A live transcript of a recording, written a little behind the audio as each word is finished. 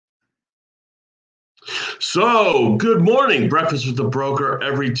So, good morning. Breakfast with the Broker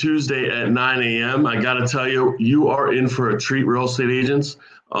every Tuesday at 9 a.m. I got to tell you, you are in for a treat, real estate agents.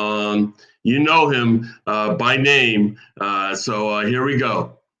 You know him by name. Here we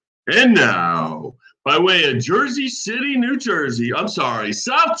go. And now, by way of Jersey City, New Jersey,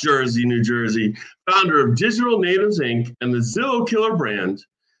 South Jersey, New Jersey, founder of Digital Natives Inc. and the Zillow Killer brand,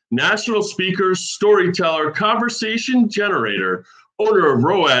 national speaker, storyteller, conversation generator, owner of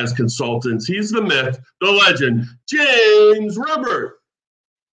ROAS Consultants. He's the myth, the legend, James Rupert.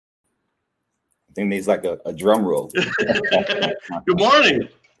 I think needs like a drum roll. Good morning.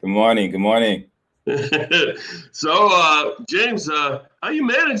 Good morning. Good morning. So, James, how are you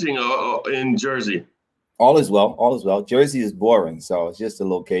managing in Jersey? All is well. All is well. Jersey is boring, so it's just a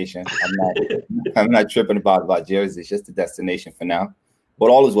location. I'm not tripping about Jersey. It's just a destination for now,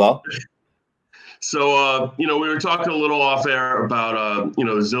 but all is well. So, we were talking a little off air about, the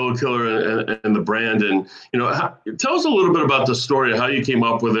Zillow Killer and the brand. And, tell us a little bit about the story, how you came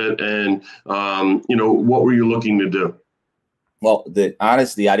up with it and, what were you looking to do? Well,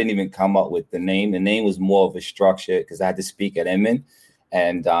 honestly, I didn't even come up with the name. The name was more of a structure because I had to speak at Inman.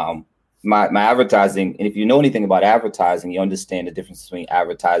 And my advertising, and if you know anything about advertising, you understand the difference between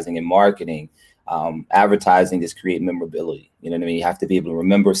advertising and marketing. Advertising is create memorability. You know what I mean? You have to be able to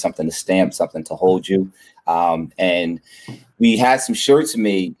remember something, to stamp something, to hold you. And we had some shirts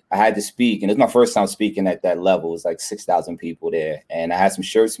made. I had to speak, and it was my first time speaking at that level. It was like 6,000 people there. And I had some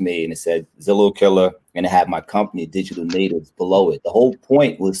shirts made, and it said Zillow Killer, and it had my company, Digital Natives, below it. The whole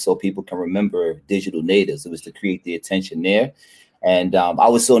point was so people can remember Digital Natives. It was to create the attention there. And I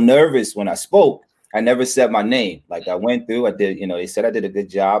was so nervous when I spoke. I never said my name. Like I went through, I did, they said I did a good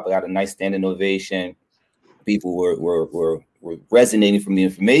job. I got a nice standing ovation. People were resonating from the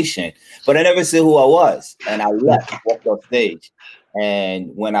information, but I never said who I was. And I left, walked off stage.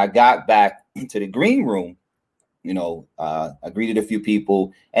 And when I got back to the green room, I greeted a few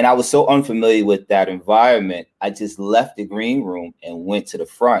people, and I was so unfamiliar with that environment. I just left the green room and went to the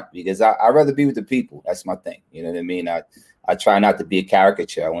front because I'd rather be with the people. That's my thing. You know what I mean? I try not to be a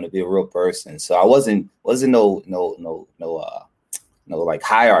caricature. I want to be a real person. So I wasn't no like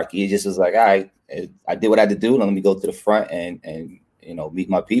hierarchy. It just was like, all right, I did what I had to do. Let me go to the front and meet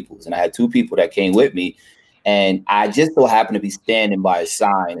my peoples. And I had two people that came with me, and I just so happened to be standing by a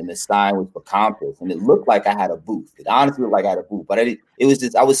sign, and the sign was for Compass, and it looked like I had a booth. It honestly looked like I had a booth, but I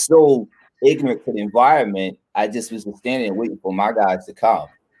was so ignorant to the environment. I just was standing and waiting for my guys to come.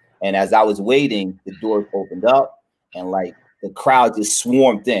 And as I was waiting, the doors opened up. And like the crowd just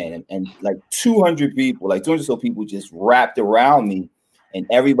swarmed in, and like 200 people, like 200 so people just wrapped around me, and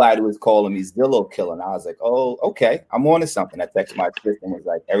everybody was calling me Zillow Killer. And I was like, oh, okay, I'm on to something. I texted my assistant, was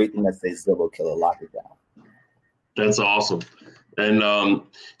like, everything that says Zillow Killer, lock it down. That's awesome. And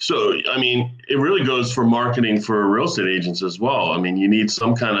it really goes for marketing for real estate agents as well. I mean, you need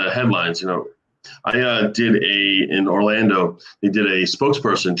some kind of headlines. I did in Orlando, they did a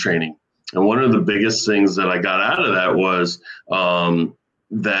spokesperson training. And one of the biggest things that I got out of that was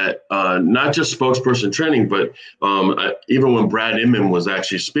that not just spokesperson training, but even when Brad Inman was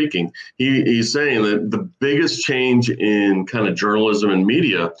actually speaking, he's saying that the biggest change in kind of journalism and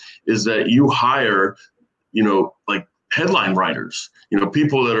media is that you hire, like headline writers,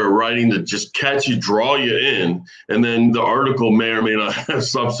 people that are writing to just catch you, draw you in, and then the article may or may not have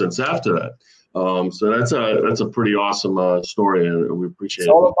substance after that. So that's a pretty awesome story, and we appreciate it.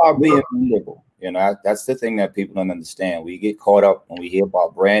 It's all about being memorable. That's the thing that people don't understand. We get caught up when we hear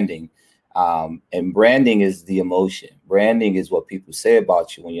about branding, and branding is the emotion. Branding is what people say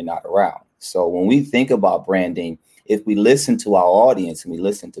about you when you're not around. So when we think about branding, if we listen to our audience and we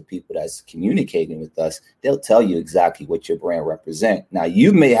listen to people that's communicating with us, they'll tell you exactly what your brand represents. Now,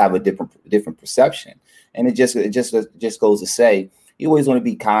 you may have a different perception, and it just goes to say, you always want to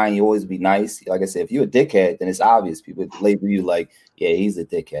be kind. You always be nice. Like I said, if you're a dickhead, then it's obvious. People label you like, yeah, he's a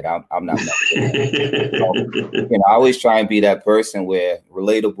dickhead. I'm not. So, I always try and be that person where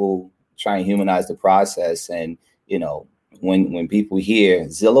relatable, try and humanize the process. And, when people hear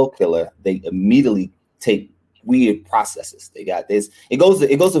Zillow Killer, they immediately take weird processes. They got this. It goes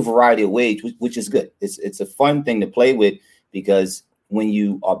a variety of ways, which is good. It's a fun thing to play with because when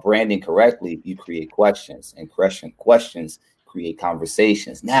you are branding correctly, you create questions, and questions create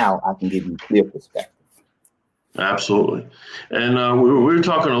conversations. Now I can give you clear perspective. Absolutely. And we were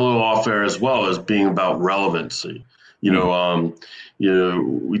talking a little off air as well as being about relevancy. We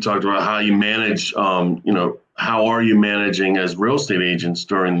talked about how you manage, how are you managing as real estate agents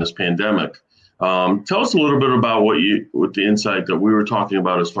during this pandemic? Tell us a little bit about with the insight that we were talking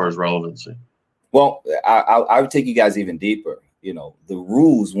about as far as relevancy. Well, I would take you guys even deeper. The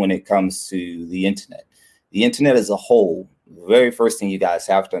rules when it comes to the internet. the internet as a whole, the very first thing you guys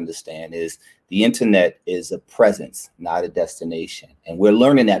have to understand is the internet is a presence, not a destination. And we're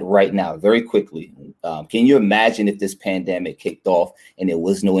learning that right now very quickly. Can you imagine if this pandemic kicked off and there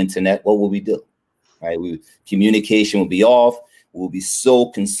was no internet? What would we do? Right? Communication would be off. We'll be so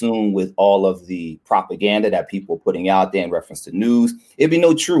consumed with all of the propaganda that people are putting out there in reference to news. It'd be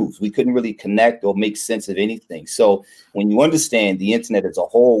no truth. We couldn't really connect or make sense of anything. So when you understand the internet as a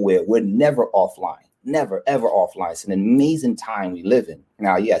whole, where we're never offline, never, ever offline. It's an amazing time we live in.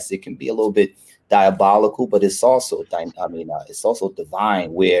 Now, yes, it can be a little bit diabolical, but it's also, it's also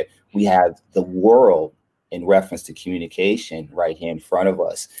divine, where we have the world in reference to communication right here in front of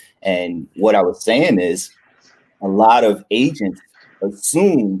us. And what I was saying is, a lot of agents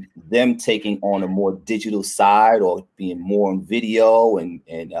assume them taking on a more digital side or being more on video and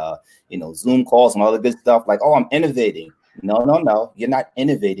Zoom calls and all the good stuff, like, oh, I'm innovating. No, you're not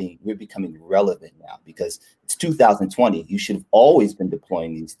innovating. You're becoming relevant now, because it's 2020. You should have always been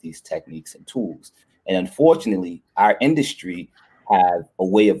deploying these techniques and tools. And unfortunately, our industry have a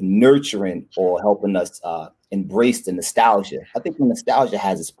way of nurturing or helping us embrace the nostalgia. I think the nostalgia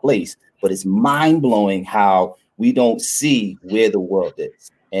has its place, but it's mind-blowing how we don't see where the world is.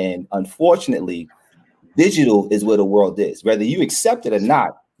 And unfortunately, digital is where the world is. Whether you accept it or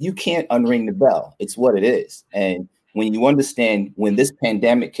not, you can't unring the bell. It's what it is. And when you understand, when this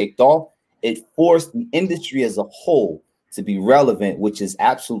pandemic kicked off, it forced the industry as a whole to be relevant, which is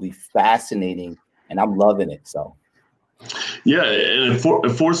absolutely fascinating. And I'm loving it. So. Yeah, and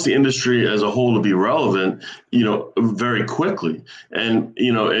it forced the industry as a whole to be relevant, very quickly. And,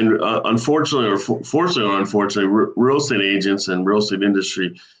 unfortunately, or fortunately or unfortunately, real estate agents and real estate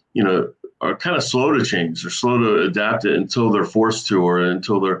industry, are kind of slow to change. They're slow to adapt it until they're forced to, or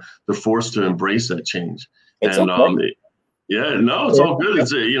until they're forced to embrace that change. It's and okay. It's all good.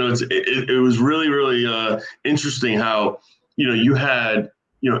 It was really, really interesting how, you had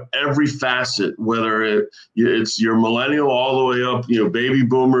every facet, whether it's your millennial all the way up, baby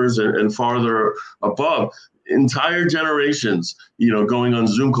boomers and farther above, entire generations, going on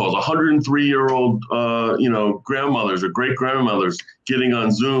Zoom calls, 103-year-old, grandmothers or great grandmothers getting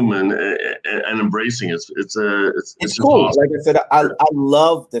on Zoom and embracing it. It's cool. Awesome. Like I said, I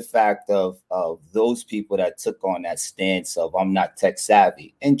love the fact of those people that took on that stance of, I'm not tech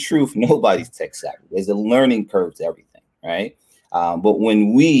savvy. In truth, nobody's tech savvy. There's a learning curve to everything, right? But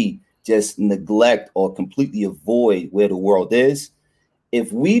when we just neglect or completely avoid where the world is,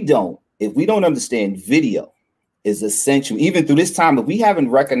 if we don't understand video is essential, even through this time, if we haven't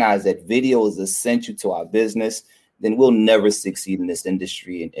recognized that video is essential to our business, then we'll never succeed in this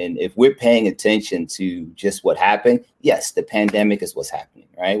industry. And if we're paying attention to just what happened, yes, the pandemic is what's happening,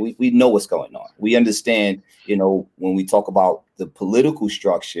 right? We know what's going on. We understand, when we talk about the political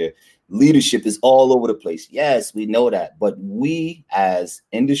structure, leadership is all over the place. Yes, we know that. But we as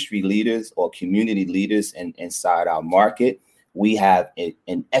industry leaders or community leaders inside our market, we have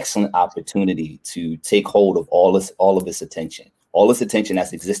an excellent opportunity to take hold of all of this attention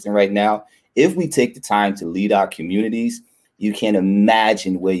that's existing right now. If we take the time to lead our communities, you can't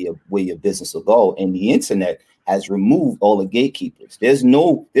imagine where your business will go. And the internet has removed all the gatekeepers. There's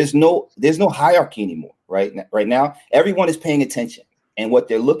no hierarchy anymore. Right now, everyone is paying attention. And what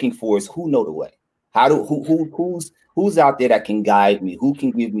they're looking for is who know the way. Who's out there that can guide me? Who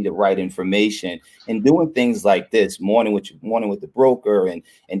can give me the right information? And doing things like this, morning with the broker, and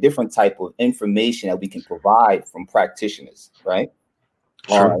different type of information that we can provide from practitioners, right?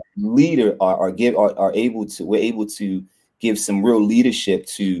 Sure. We're able to give some real leadership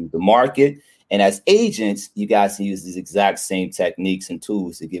to the market. And as agents, you guys can use these exact same techniques and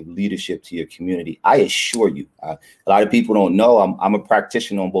tools to give leadership to your community. I assure you, a lot of people don't know I'm a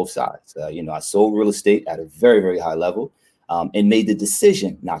practitioner on both sides. I sold real estate at a very, very high level, and made the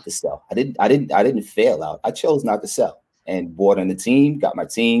decision not to sell. I didn't fail out. I chose not to sell, and bought on the team, got my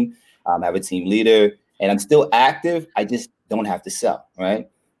team, have a team leader, and I'm still active. I just don't have to sell, right?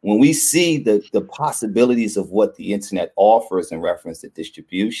 When we see the possibilities of what the internet offers in reference to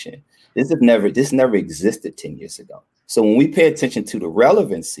distribution, this never existed 10 years ago. So when we pay attention to the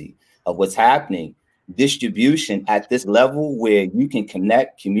relevancy of what's happening, distribution at this level where you can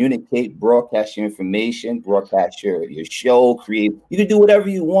connect, communicate, broadcast your information, broadcast your show, create, you can do whatever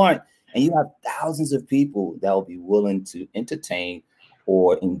you want. And you have thousands of people that will be willing to entertain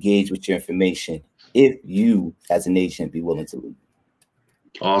or engage with your information if you, as an agent, be willing to lead.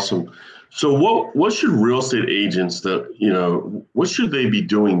 Awesome. So what should real estate agents what should they be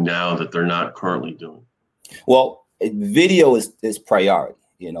doing now that they're not currently doing? Well, video is priority.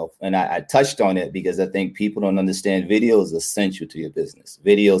 and I touched on it because I think people don't understand video is essential to your business.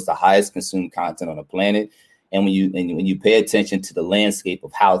 Video is the highest consumed content on the planet. And when you pay attention to the landscape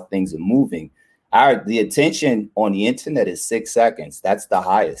of how things are moving, the attention on the internet is 6 seconds. That's the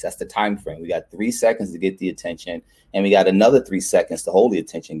highest. That's the time frame. We got 3 seconds to get the attention, and we got another 3 seconds to hold the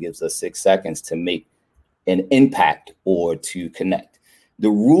attention. Gives us 6 seconds to make an impact or to connect. The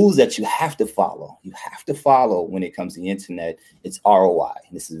rules that you have to follow when it comes to the internet, it's ROI.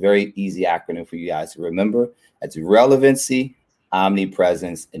 And this is a very easy acronym for you guys to remember. That's relevancy,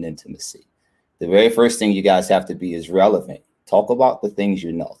 omnipresence, and intimacy. The very first thing you guys have to be is relevant. Talk about the things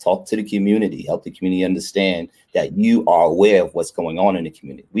you know. Talk to the community. Help the community understand that you are aware of what's going on in the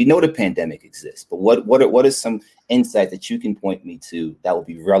community. We know the pandemic exists, but what are some insights that you can point me to that will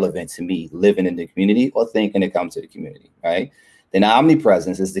be relevant to me living in the community or thinking it comes to the community, right? Then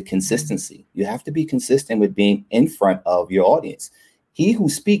omnipresence is the consistency. You have to be consistent with being in front of your audience. He who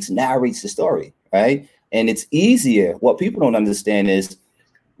speaks narrates the story, right? And it's easier. What people don't understand is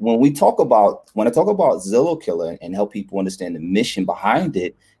when I talk about Zillow Killer and help people understand the mission behind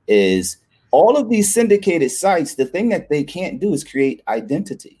it is all of these syndicated sites, the thing that they can't do is create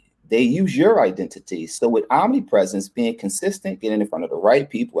identity. They use your identity. So with omnipresence, being consistent, getting in front of the right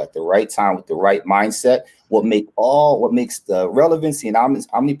people at the right time with the right mindset, what makes the relevancy and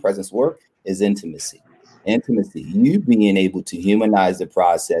omnipresence work is intimacy. Intimacy, you being able to humanize the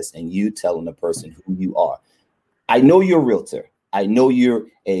process and you telling the person who you are. I know you're a realtor. I know you're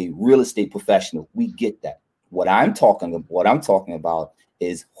a real estate professional. We get that. What I'm talking about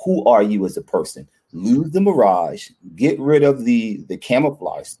is who are you as a person? Lose the mirage, get rid of the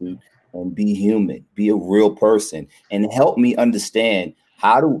camouflage suit, and be human, be a real person, and help me understand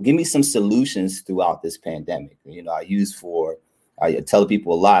give me some solutions throughout this pandemic. I tell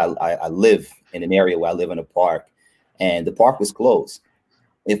people a lot. I live in an area where I live in a park, and the park was closed.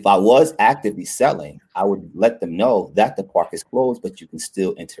 If I was actively selling, I would let them know that the park is closed, but you can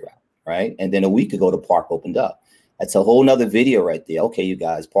still interact, right? And then a week ago, the park opened up. That's a whole nother video right there. Okay, you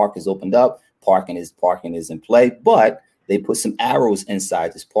guys, park is opened up. Parking is in play, but they put some arrows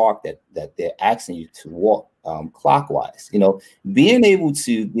inside this park that they're asking you to walk clockwise. Being able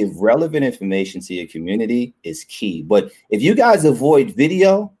to give relevant information to your community is key. But if you guys avoid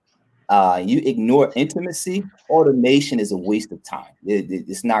video, you ignore intimacy, automation is a waste of time.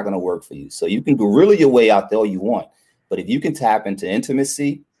 It's not going to work for you. So you can guerrilla your way out there all you want, but if you can tap into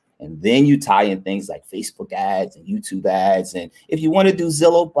intimacy, and then you tie in things like Facebook ads and YouTube ads. And if you want to do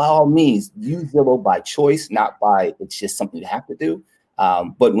Zillow, by all means, use Zillow by choice, not by it's just something you have to do.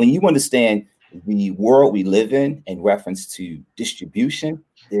 But when you understand the world we live in reference to distribution,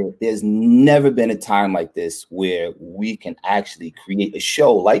 there's never been a time like this where we can actually create a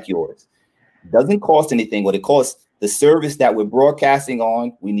show like yours. It doesn't cost anything. What it costs, the service that we're broadcasting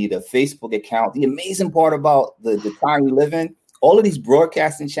on, we need a Facebook account. The amazing part about the time we live in, all of these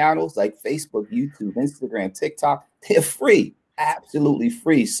broadcasting channels like Facebook, YouTube, Instagram, TikTok, they're free, absolutely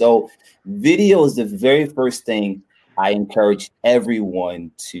free. So video is the very first thing I encourage everyone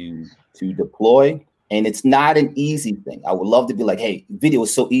to deploy. And it's not an easy thing. I would love to be like, hey, video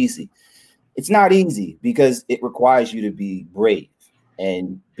is so easy. It's not easy because it requires you to be brave.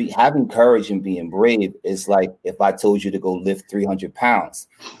 And having courage and being brave is like if I told you to go lift 300 pounds.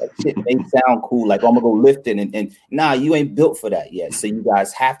 That shit may sound cool, like I'm gonna go lift it, and nah, you ain't built for that yet. So you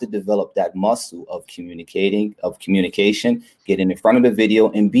guys have to develop that muscle of communication, getting in front of the video,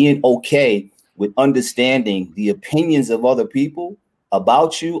 and being okay with understanding the opinions of other people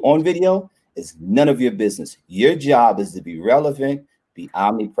about you on video is none of your business. Your job is to be relevant, be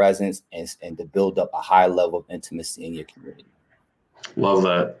omnipresent, and to build up a high level of intimacy in your community. Love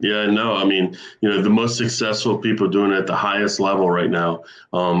that. Yeah, no, I mean, the most successful people doing it at the highest level right now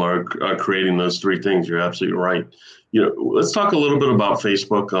are creating those three things. You're absolutely right. Let's talk a little bit about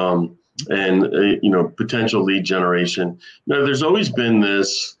Facebook and potential lead generation. There's always been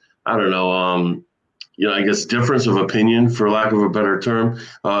this, I don't know, I guess difference of opinion, for lack of a better term,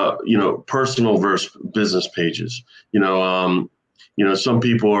 personal versus business pages. Some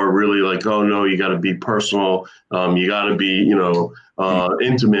people are really like, oh no, you got to be personal. You got to be,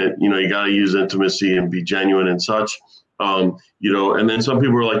 intimate. You got to use intimacy and be genuine and such. And then some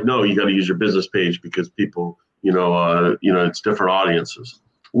people are like, no, you got to use your business page because people, it's different audiences.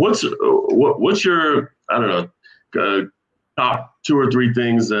 What's your, I don't know, top 2 or 3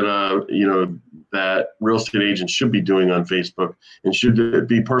 things that that real estate agents should be doing on Facebook, and should it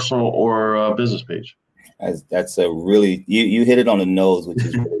be personal or business page? That's a really, you hit it on the nose, which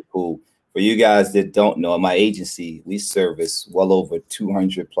is really cool. For you guys that don't know, my agency, we service well over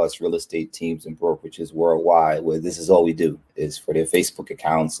 200 plus real estate teams and brokerages worldwide, where this is all we do is for their Facebook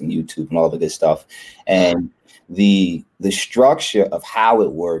accounts and YouTube and all the good stuff. And the structure of how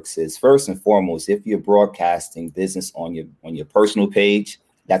it works is, first and foremost, if you're broadcasting business on your personal page,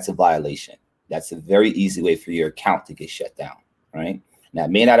 that's a violation. That's a very easy way for your account to get shut down, right? Now,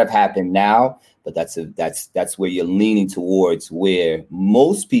 it may not have happened now, but that's where you're leaning towards, where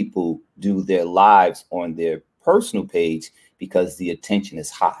most people do their lives on their personal page because the attention is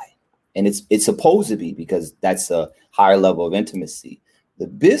high. And it's supposed to be, because that's a higher level of intimacy. The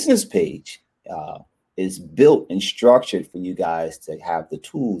business page is built and structured for you guys to have the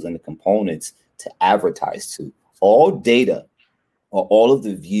tools and the components to advertise to. All data, or all of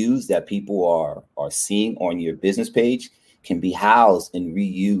the views that people are seeing on your business page, can be housed and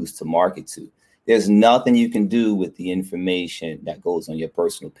reused to market to. There's nothing you can do with the information that goes on your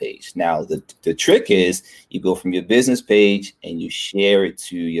personal page. Now, the trick is you go from your business page and you share it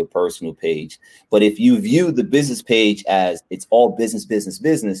to your personal page. But if you view the business page as it's all business, business,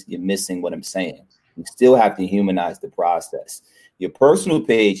 business, you're missing what I'm saying. You still have to humanize the process. Your personal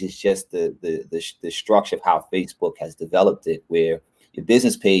page is just the structure of how Facebook has developed it, where your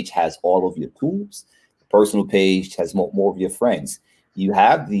business page has all of your tools. The personal page has more of your friends. You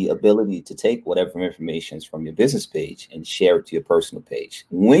have the ability to take whatever information is from your business page and share it to your personal page.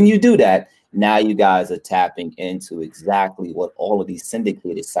 When you do that, now you guys are tapping into exactly what all of these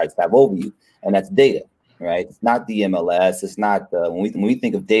syndicated sites have over you, and that's data, right? It's not the MLS. It's not when we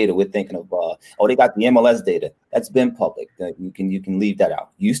think of data, we're thinking of they got the MLS data. That's been public. You can leave that out.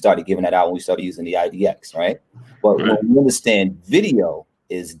 You started giving that out when we started using the IDX, right? But when we understand video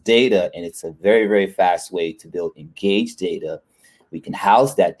is data, and it's a very, very fast way to build engaged data. We can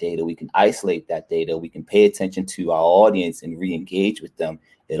house that data. We can isolate that data. We can pay attention to our audience and re-engage with them.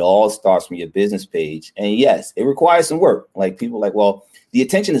 It all starts from your business page. And yes, it requires some work. Like, people are like, well, the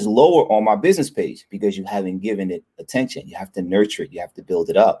attention is lower on my business page because you haven't given it attention. You have to nurture it. You have to build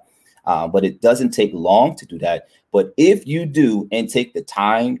it up. But it doesn't take long to do that. But if you do and take the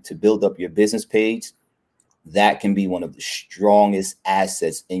time to build up your business page, that can be one of the strongest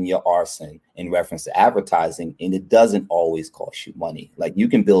assets in your arsenal in reference to advertising. And it doesn't always cost you money. Like, you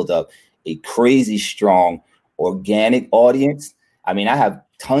can build up a crazy strong organic audience. I mean, I have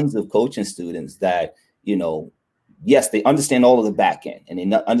tons of coaching students that, yes, they understand all of the back end and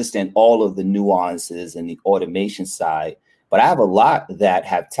they understand all of the nuances and the automation side. But I have a lot that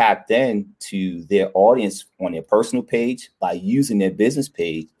have tapped into their audience on their personal page by using their business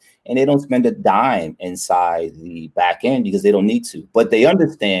page. And they don't spend a dime inside the back end because they don't need to. But they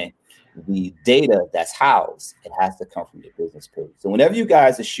understand the data that's housed. It has to come from your business page. So whenever you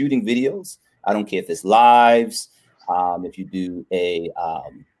guys are shooting videos, I don't care if it's lives, if you do a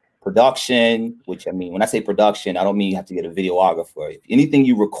production, which, I mean, when I say production, I don't mean you have to get a videographer. If anything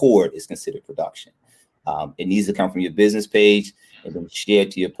you record is considered production. It needs to come from your business page and then share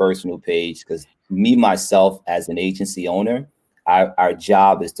to your personal page. Because myself, as an agency owner, our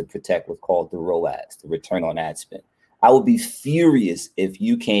job is to protect what's called the ROAS, the return on ad spend. I would be furious if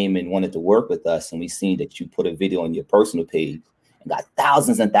you came and wanted to work with us and we seen that you put a video on your personal page and got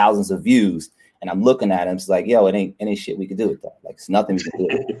thousands and thousands of views. And I'm looking at it, it's like, yo, it ain't shit we could do with that. Like, it's nothing we can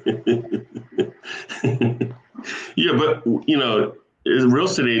do. Yeah, but real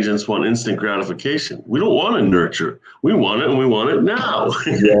estate agents want instant gratification. We don't want to nurture. We want it, and we want it now.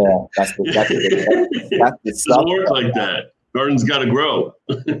 Yeah, that's the It doesn't work like that. Garden's got to grow.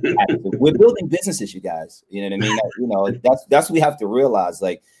 We're building businesses, you guys. You know what I mean? That's what we have to realize.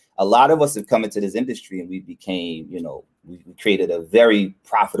 Like, a lot of us have come into this industry and we became, we created a very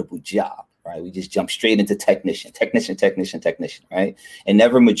profitable job, right? We just jumped straight into technician, right? And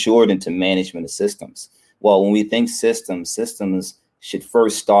never matured into management of systems. Well, when we think systems should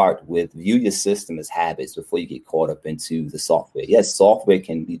first start with view your system as habits before you get caught up into the software. Yes, software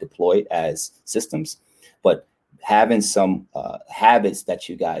can be deployed as systems, but having some habits that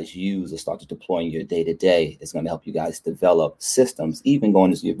you guys use or start to deploy in your day-to-day is going to help you guys develop systems, even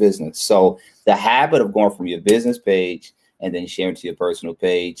going into your business. So the habit of going from your business page and then sharing to your personal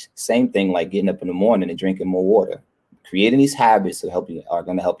page, same thing like getting up in the morning and drinking more water. Creating these habits are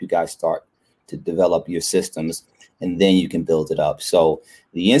going to help you guys start to develop your systems, and then you can build it up. So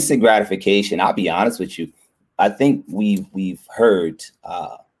the instant gratification, I'll be honest with you, I think we've heard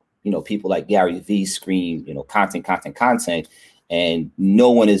people like Gary Vee scream, content, and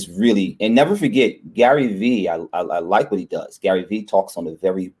no one is really, and never forget, Gary Vee, I like what he does. Gary Vee talks on a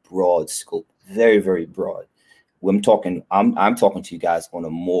very broad scope, very, very broad. When I'm talking to you guys on a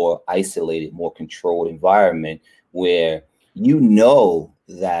more isolated, more controlled environment where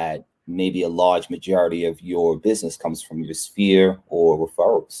that maybe a large majority of your business comes from your sphere or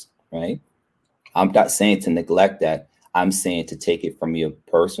referrals, right? I'm not saying to neglect that. I'm saying to take it from your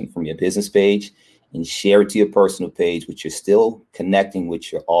from your business page and share it to your personal page, which you're still connecting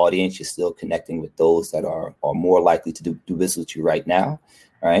with your audience. You're still connecting with those that are more likely to do business with you right now,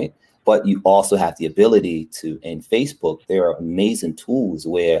 right? But you also have the ability to, in Facebook, there are amazing tools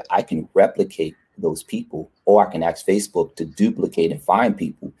where I can replicate those people, or I can ask Facebook to duplicate and find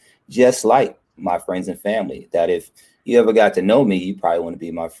people just like my friends and family, that if you ever got to know me, you probably want to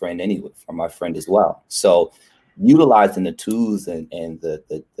be my friend anyway, or my friend as well. So utilizing the tools and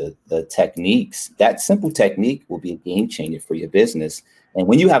the techniques, that simple technique will be a game changer for your business. And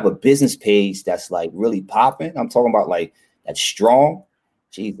when you have a business page that's like really popping, I'm talking about like that's strong,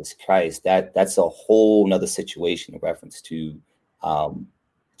 Jesus Christ, that's a whole nother situation in reference to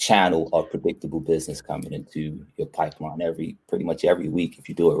channel or predictable business coming into your pipeline pretty much every week if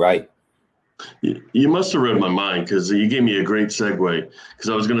you do it right. You must have read my mind, because you gave me a great segue, because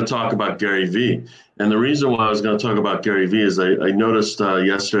I was going to talk about Gary Vee. And the reason why I was going to talk about Gary Vee is I noticed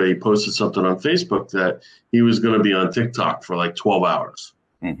yesterday he posted something on Facebook that he was going to be on TikTok for like 12 hours.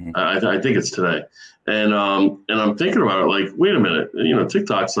 Mm-hmm. I think it's today. And I'm thinking about it like, wait a minute,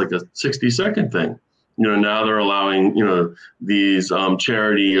 TikTok's like a 60-second thing. Now they're allowing, these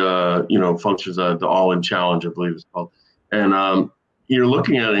charity, functions, the All-In Challenge, I believe it's called. And you're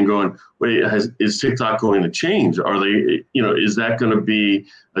looking at it and going, wait, is TikTok going to change? Are they, is that going to be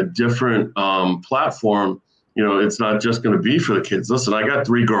a different platform? It's not just going to be for the kids. Listen, I got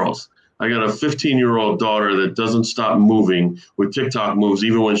 3 girls. I got a 15-year-old daughter that doesn't stop moving with TikTok moves,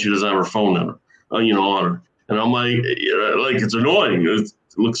 even when she doesn't have her phone on her. And I'm like it's annoying. It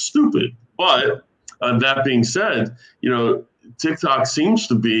looks stupid. But that being said, TikTok seems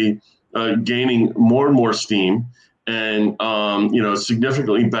to be gaining more and more steam, and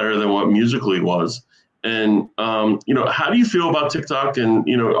significantly better than what Musical.ly was. And how do you feel about TikTok? And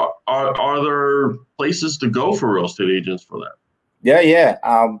are there places to go for real estate agents for that? Yeah.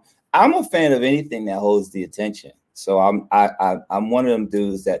 I'm a fan of anything that holds the attention. So I'm one of them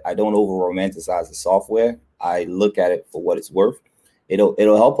dudes that I don't over romanticize the software. I look at it for what it's worth. It'll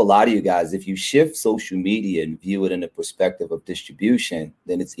help a lot of you guys. If you shift social media and view it in the perspective of distribution,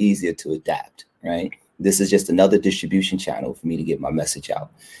 then it's easier to adapt, right? This is just another distribution channel for me to get my message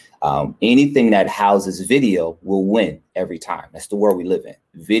out. Anything that houses video will win every time. That's the world we live in.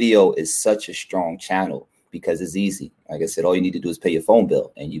 Video is such a strong channel because it's easy. Like I said, all you need to do is pay your phone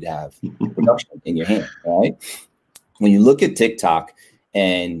bill and you have production in your hand, right? When you look at TikTok,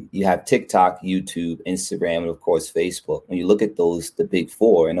 and you have TikTok, YouTube, Instagram, and of course, Facebook. When you look at the big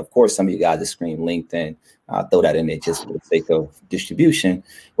 4, and of course, some of you guys that scream LinkedIn, I'll throw that in there just for the sake of distribution.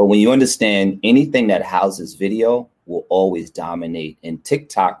 But when you understand anything that houses video will always dominate, and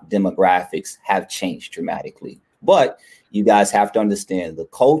TikTok demographics have changed dramatically. But you guys have to understand the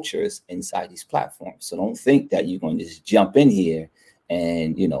cultures inside these platforms. So don't think that you're going to just jump in here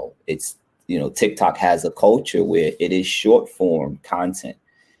and, TikTok has a culture where it is short form content.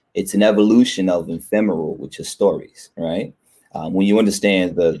 It's an evolution of ephemeral, which is stories, right? When you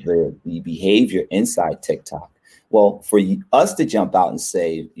understand the behavior inside TikTok, well, for us to jump out and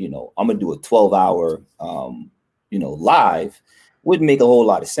say, I'm going to do a 12-hour, live wouldn't make a whole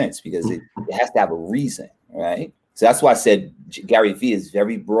lot of sense because it has to have a reason, right? So that's why I said Gary Vee is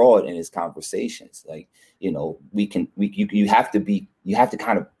very broad in his conversations. Like, you have to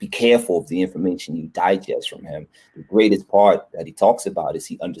kind of be careful of the information you digest from him. The greatest part that he talks about is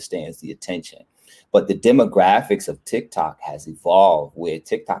he understands the attention. But the demographics of TikTok has evolved where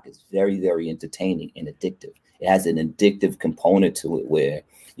TikTok is very, very entertaining and addictive. It has an addictive component to it where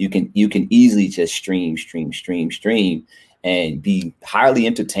you can easily just stream and be highly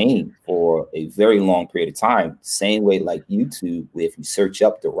entertained for a very long period of time. Same way like YouTube, where if you search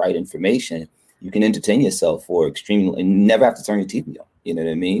up the right information, you can entertain yourself for extremely and never have to turn your TV on. You know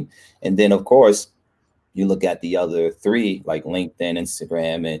what I mean? And then, of course, you look at the other 3, like LinkedIn,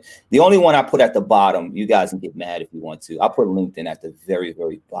 Instagram, and the only one I put at the bottom, you guys can get mad if you want to. I put LinkedIn at the very,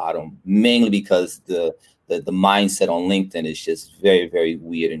 very bottom, mainly because the mindset on LinkedIn is just very, very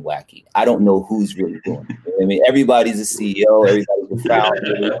weird and wacky. I don't know who's really doing it. I mean, everybody's a CEO, everybody's a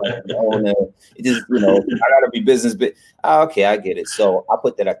founder, everybody's an owner. It just, I gotta be business, but okay, I get it. So I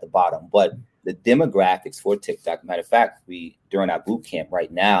put that at the bottom. But the demographics for TikTok, matter of fact, during our boot camp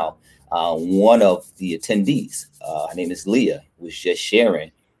right now, one of the attendees, her name is Leah, was just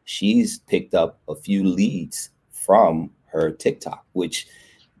sharing. She's picked up a few leads from her TikTok, which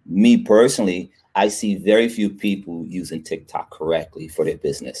me personally, I see very few people using TikTok correctly for their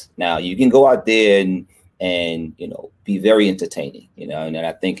business. Now, you can go out there and, be very entertaining, and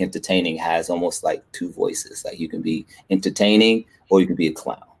I think entertaining has almost like two voices. Like you can be entertaining or you can be a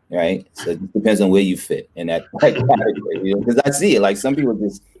clown, right? So it depends on where you fit in that category, because I see it like some people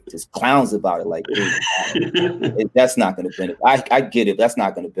just clowns about it. Like that's not going to benefit. I get it. That's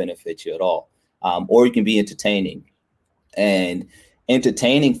not going to benefit you at all. Or you can be entertaining, and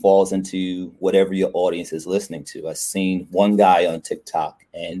entertaining falls into whatever your audience is listening to. I've seen one guy on TikTok,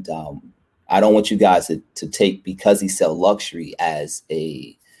 and I don't want you guys to take because he sell luxury as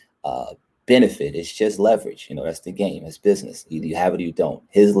a benefit. It's just leverage. That's the game. It's business. Either you have it or you don't.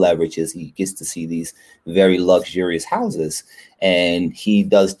 His leverage is he gets to see these very luxurious houses, and he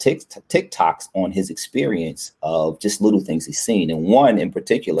does TikToks on his experience of just little things he's seen. And one in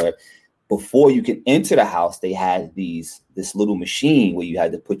particular, before you can enter the house, they had this little machine where you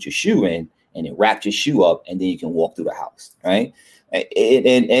had to put your shoe in, and it wrapped your shoe up, and then you can walk through the house, right?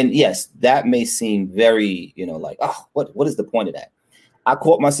 And yes, that may seem very, like, oh, what is the point of that? I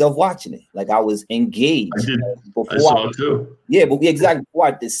caught myself watching it. Like I was engaged. I did. I saw it too. Yeah, but exactly before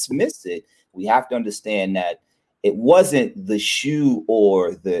I dismiss it, we have to understand that it wasn't the shoe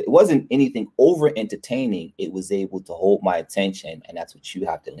it wasn't anything over entertaining. It was able to hold my attention, and that's what you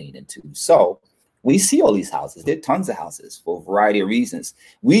have to lean into. So we see all these houses. There are tons of houses for a variety of reasons.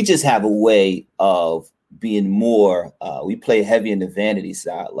 We just have a way of being more, we play heavy in the vanity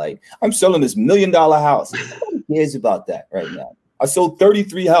side. Like, I'm selling this $1 million house. Who cares about that right now? I sold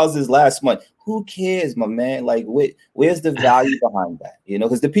 33 houses last month. Who cares, my man? Like, where's the value behind that?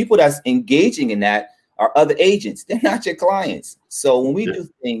 Because the people that's engaging in that are other agents. They're not your clients. So when we do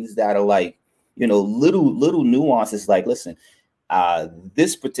things that are like, little nuances, like, listen,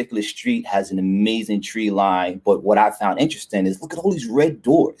 this particular street has an amazing tree line, but what I found interesting is look at all these red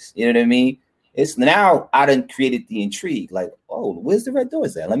doors. You know what I mean? It's now I done created the intrigue. Like, oh, where's the red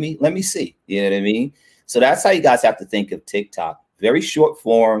doors at? Let me see. You know what I mean? So that's how you guys have to think of TikTok. Very short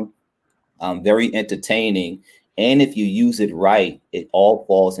form, very entertaining. And if you use it right, it all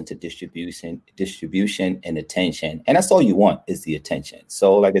falls into distribution and attention. And that's all you want is the attention.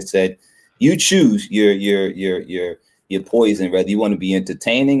 So like I said, you choose your poison, whether you want to be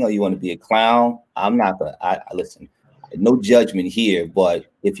entertaining or you want to be a clown. I'm not gonna listen. No judgment here, but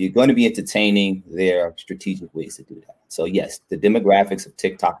if you're going to be entertaining, there are strategic ways to do that. So yes, the demographics of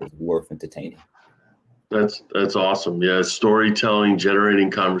TikTok is worth entertaining. That's awesome. Yeah, storytelling,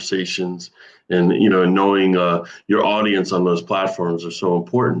 generating conversations, and knowing your audience on those platforms are so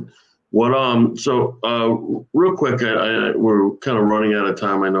important. Real quick, we're kind of running out of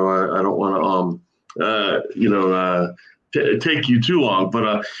time. I know I don't want to take you too long,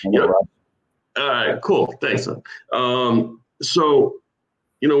 but all right, cool. Thanks.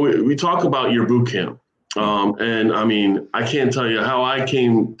 We talk about your boot camp. And I mean, I can't tell you how I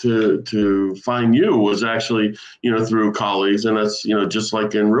came to find you was actually, through colleagues, and that's, just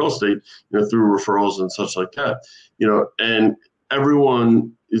like in real estate, through referrals and such like that, and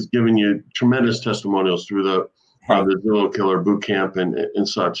everyone is giving you tremendous testimonials through the Zillow Killer boot camp and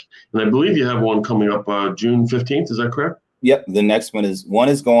such. And I believe you have one coming up June 15th. Is that correct? Yep. The next one is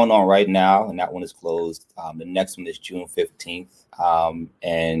going on right now, and that one is closed. The next one is June 15th.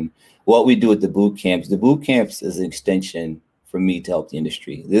 And what we do at the boot camps is an extension for me to help the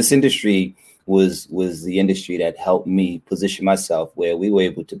industry. This industry was the industry that helped me position myself where we were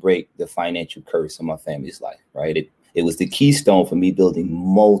able to break the financial curse of my family's life, right? It was the keystone for me building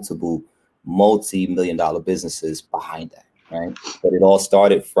multiple multi-million-dollar businesses behind that, right? But it all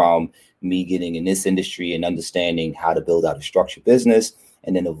started from me getting in this industry and understanding how to build out a structured business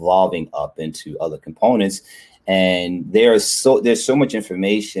and then evolving up into other components. And there's so much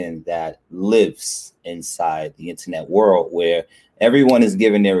information that lives inside the internet world where everyone is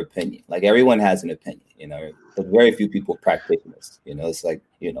giving their opinion. Like everyone has an opinion, but very few people practitioners. It's like,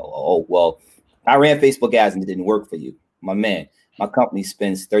 oh, well, I ran Facebook ads and it didn't work for you. My man, my company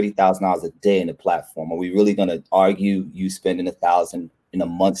spends $30,000 a day in the platform. Are we really going to argue you spending $1,000 in a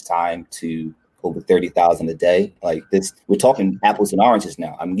month's time to over 30,000 a day? Like this, we're talking apples and oranges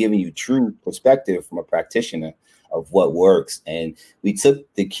now. I'm giving you true perspective from a practitioner of what works. And we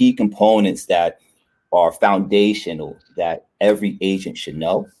took the key components that are foundational that every agent should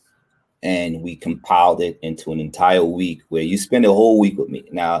know. And we compiled it into an entire week where you spend a whole week with me.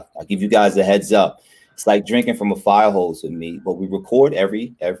 Now, I'll give you guys a heads up. It's like drinking from a fire hose with me, but we record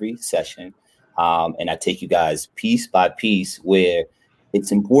every session. And I take you guys piece by piece where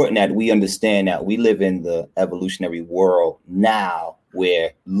it's important that we understand that we live in the evolutionary world now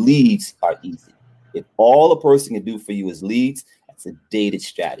where leads are easy. If all a person can do for you is leads, that's a dated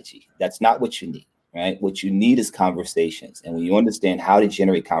strategy. That's not what you need, right? What you need is conversations. And when you understand how to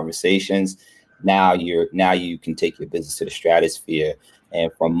generate conversations, now you can take your business to the stratosphere.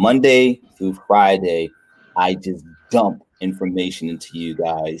 And from Monday through Friday, I just dump information into you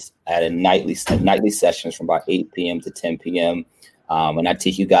guys at nightly sessions from about 8 p.m. to 10 p.m. And I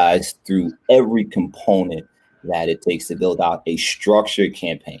take you guys through every component that it takes to build out a structured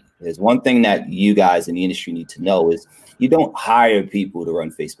campaign. There's one thing that you guys in the industry need to know is you don't hire people to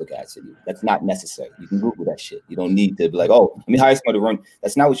run Facebook ads for you. That's not necessary. You can Google that shit. You don't need to be like, oh, let me hire somebody to run.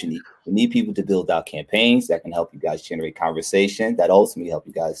 That's not what you need. You need people to build out campaigns that can help you guys generate conversation, that ultimately help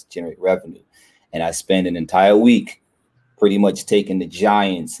you guys generate revenue. And I spend an entire week pretty much taking the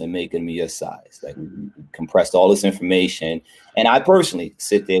giants and making them your size. Like, we compressed all this information. And I personally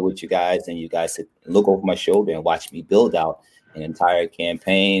sit there with you guys, and you guys look over my shoulder and watch me build out an entire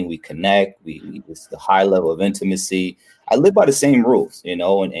campaign. We connect. It's the high level of intimacy. I live by the same rules, and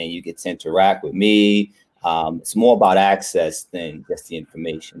you get to interact with me. It's more about access than just the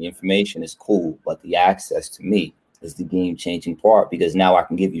information. The information is cool, but the access to me is the game-changing part, because now I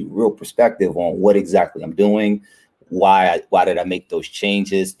can give you real perspective on what exactly I'm doing, why did I make those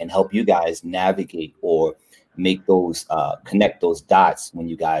changes, and help you guys navigate or make those connect those dots when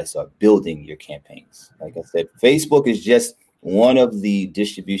you guys are building your campaigns. Like I said, Facebook is just one of the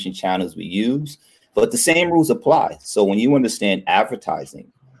distribution channels we use, but the same rules apply. So when you understand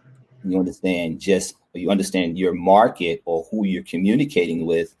advertising, you understand your market or who you're communicating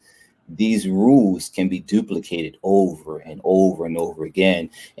with, these rules can be duplicated over and over and over again.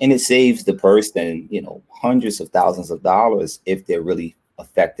 And it saves the person, hundreds of thousands of dollars if they're really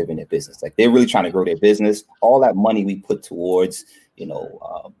effective in their business. Like, they're really trying to grow their business. All that money we put towards,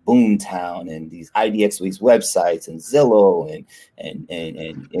 Boomtown and these IDX websites and Zillow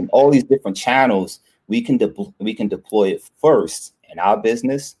and all these different channels, we can deploy it first in our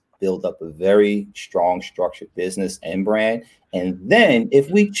business, build up a very strong structured business and brand. And then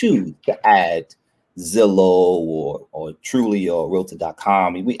if we choose to add Zillow or Truly or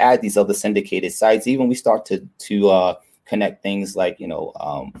Realtor.com, we add these other syndicated sites, even we start to connect things like,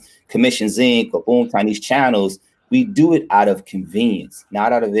 Commissions Inc. or Boomtown, these channels, we do it out of convenience,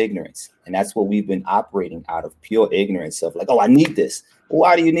 not out of ignorance. And that's what we've been operating out of, pure ignorance of like, oh, I need this.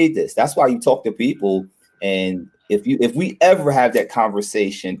 Why do you need this? That's why you talk to people. And if we ever have that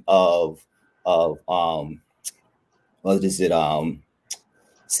conversation of what is it?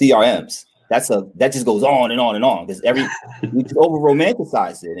 CRMs. That just goes on and on and on, because we just over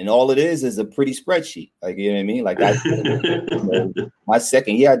romanticize it, and all it is a pretty spreadsheet. Like, you know what I mean? Like, my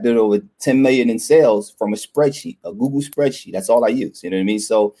second year, I did over 10 million in sales from a spreadsheet, a Google spreadsheet. That's all I use. You know what I mean?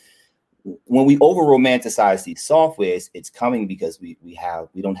 So when we over romanticize these softwares, it's coming because we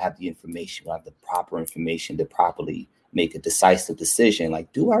don't have the information. We don't have the proper information to properly make a decisive decision.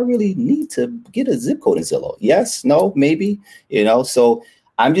 Like, do I really need to get a zip code in Zillow? Yes, no, maybe, so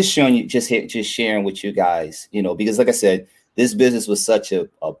I'm just showing you, just sharing with you guys, because like I said, this business was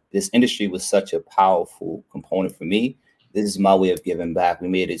this industry was such a powerful component for me. This is my way of giving back. We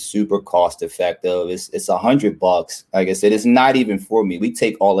made it super cost effective. It's $100. Like I said, it's not even for me. We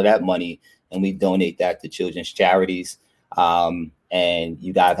take all of that money and we donate that to children's charities. And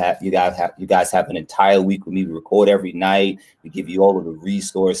you guys have an entire week with me. We record every night. We give you all of the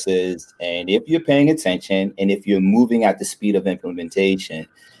resources. And if you're paying attention, and if you're moving at the speed of implementation,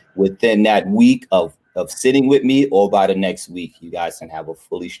 within that week of sitting with me, or by the next week, you guys can have a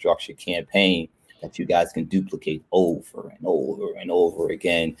fully structured campaign that you guys can duplicate over and over and over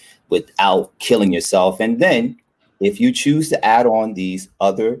again without killing yourself. And then if you choose to add on these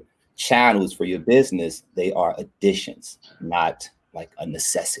other channels for your business, they are additions, not like a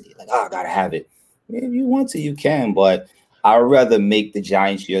necessity. Like, oh, I gotta have it. If you want to, you can, but I'd rather make the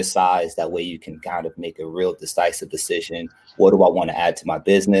giants your size. That way you can kind of make a real decisive decision. What do I want to add to my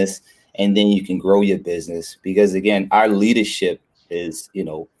business? And then you can grow your business, because again, our leadership is,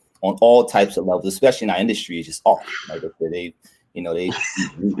 on all types of levels, especially in our industry, is just off. Like I said, they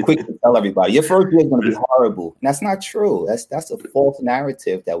quick to tell everybody your first year is going to be horrible. And that's not true. That's a false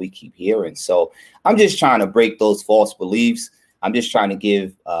narrative that we keep hearing. So I'm just trying to break those false beliefs. I'm just trying to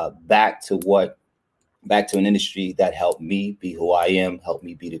give back to an industry that helped me be who I am, helped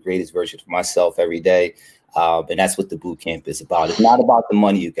me be the greatest version of myself every day. And that's what the boot camp is about. It's not about the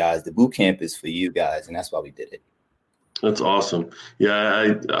money, you guys. The boot camp is for you guys, and that's why we did it. That's awesome.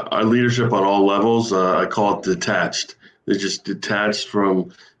 Yeah, our leadership on all levels, I call it detached. They're just detached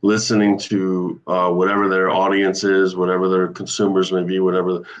from listening to whatever their audience is, whatever their consumers may be,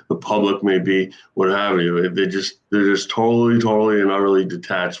 whatever the public may be, what have you. They're just totally and utterly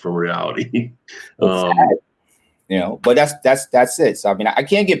detached from reality. But that's it. So I mean, I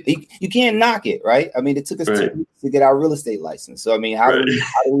can't you can't knock it, right? I mean, it took us 2 weeks to get our real estate license. So I mean, how do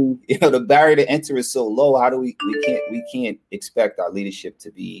we the barrier to enter is so low. How do we can't expect our leadership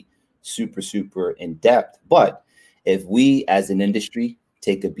to be super in depth. But if we as an industry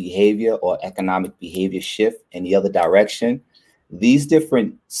take a behavior or economic behavior shift in the other direction, these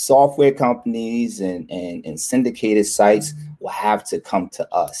different software companies and syndicated sites will have to come to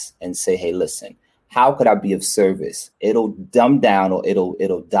us and say, hey, listen, how could I be of service? It'll dumb down or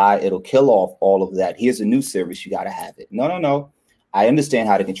it'll kill off all of that. Here's a new service. You got to have it. No. I understand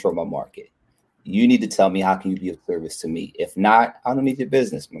how to control my market. You need to tell me, how can you be of service to me? If not, I don't need your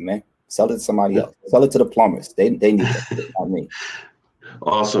business, my man. Sell it to somebody else. Sell it to the plumbers. They need it, not me.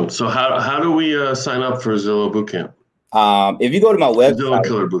 Awesome. So how do we sign up for Zillow Bootcamp? If you go to my website, Zillow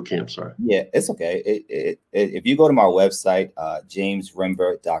Killer Bootcamp, sorry. Yeah, it's okay. If you go to my website,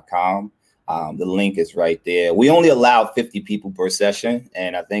 jamesrember.com, the link is right there. We only allow 50 people per session,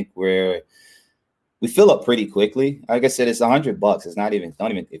 and I think we fill up pretty quickly. Like I said, it's $100. It's not even.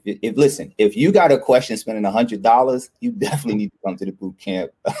 Listen, if you got a question spending $100, you definitely need to come to the boot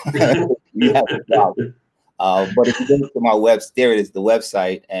camp. You have a problem. But if you go to my website, there it is, the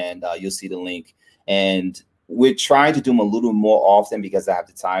website, and you'll see the link. And we're trying to do them a little more often because I have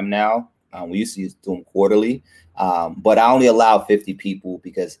the time now. We used to do them quarterly, but I only allow 50 people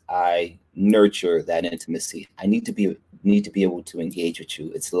because I nurture that intimacy. I need to be able to engage with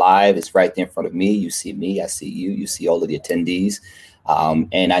you. It's live. It's right there in front of me. You see me. I see you. You see all of the attendees.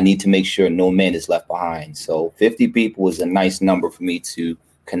 And I need to make sure no man is left behind. So 50 people is a nice number for me to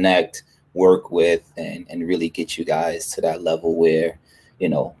connect, work with, and really get you guys to that level where,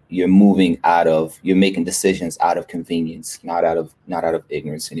 you're making decisions out of convenience, not out of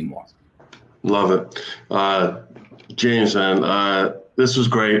ignorance anymore. Love it. James, man, this was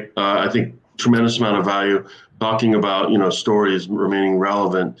great. I think tremendous amount of value talking about, stories remaining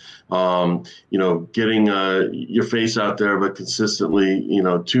relevant, getting your face out there, but consistently,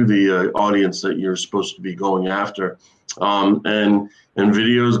 to the audience that you're supposed to be going after. And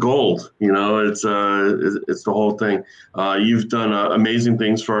video is gold. It's the whole thing. You've done amazing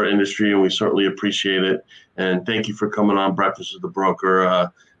things for our industry, and we certainly appreciate it. And thank you for coming on Breakfast with the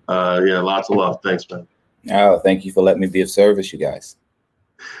Broker. Lots of love. Thanks, man. Oh, thank you for letting me be of service, you guys.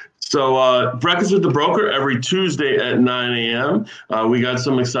 So Breakfast with the Broker every Tuesday at 9 a.m. We got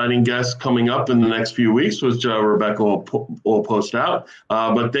some exciting guests coming up in the next few weeks, which Rebecca will post out.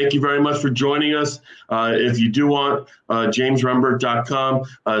 But thank you very much for joining us. If you do want, jamesrember.com,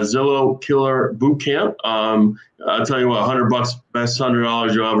 Zillow Killer Bootcamp. I'll tell you what, $100, best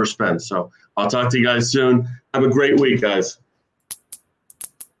 $100 you'll ever spend. So I'll talk to you guys soon. Have a great week, guys.